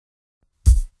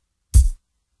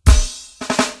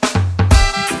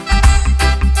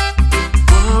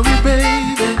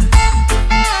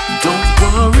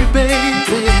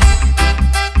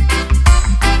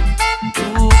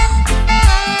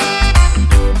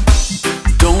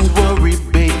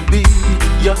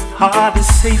heart is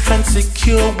safe and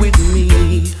secure with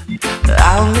me.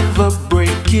 I'll never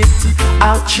break it,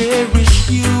 I'll cherish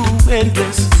you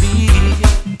endlessly.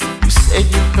 You said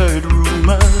you heard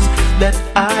rumors that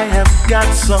I have got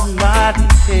somebody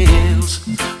else,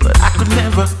 but I could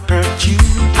never hurt you,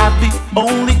 I'd be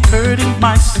only hurting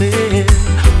myself.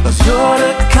 Cause you're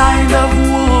the kind of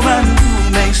woman who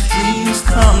makes dreams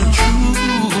come true.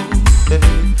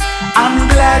 I'm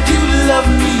glad you love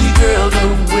me, girl, the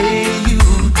way you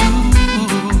do.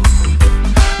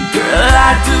 Girl,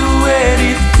 I'd do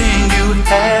anything you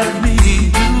have me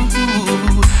do.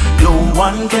 No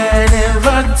one can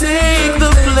ever take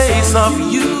the place of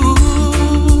you.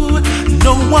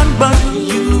 No one but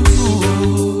you.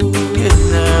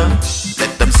 Yeah.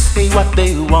 Let them say what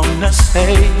they wanna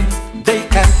say. They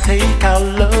can't take our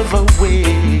love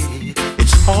away.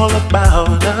 It's all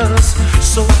about us.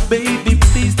 So baby,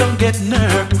 please don't get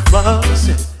nervous.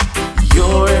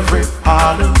 You're every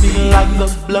part of me, like the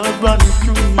blood running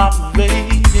through my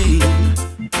veins.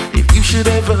 If you should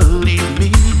ever leave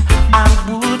me, I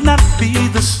would not be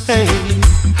the same.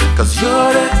 Cause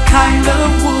you're the kind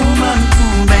of woman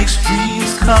who makes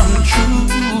dreams come true.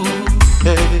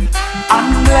 Hey,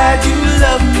 I'm glad you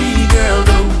love me, girl,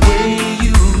 the way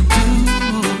you do.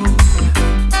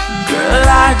 Girl,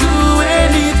 I'd do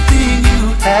anything you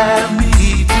have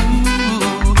me do.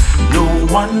 No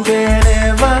one can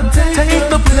ever take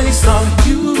the place of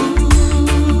you.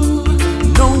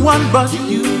 No one but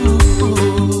you.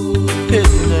 Yeah.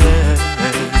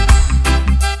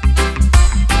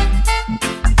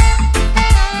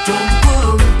 Don't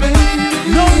worry, baby.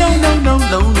 No, no, no, no,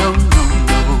 no, no, no,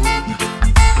 no.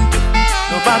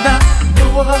 About that,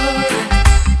 don't worry.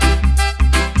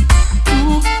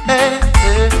 Ooh, hey,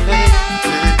 hey, hey,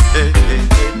 hey, hey,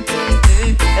 hey,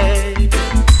 hey, hey.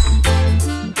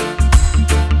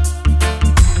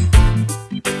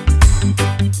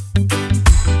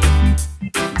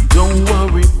 Don't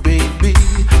worry, baby,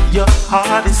 your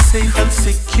heart is safe and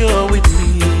secure with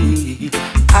me.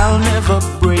 I'll never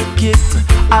break it,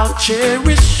 I'll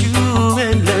cherish you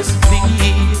endlessly.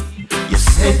 You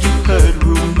said you heard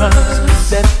rumors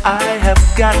that I have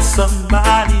got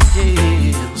somebody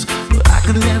else, but I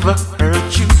could never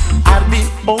hurt you, I'd be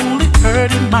only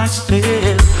hurting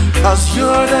myself. Cause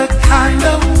you're the kind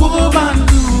of woman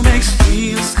who makes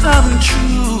dreams come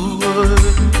true.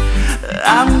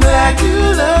 I'm glad you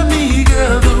love me,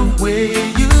 girl, the way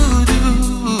you do.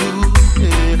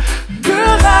 Yeah.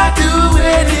 Girl, I'd do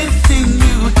anything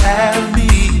you have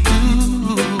me do.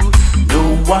 No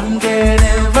one can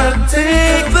ever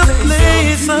take the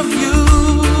place of you.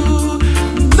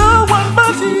 No one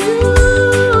but you.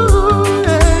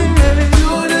 Yeah.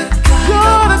 You're the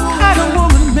kind of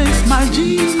woman makes my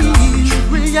dreams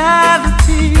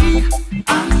reality.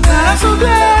 I'm so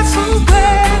glad.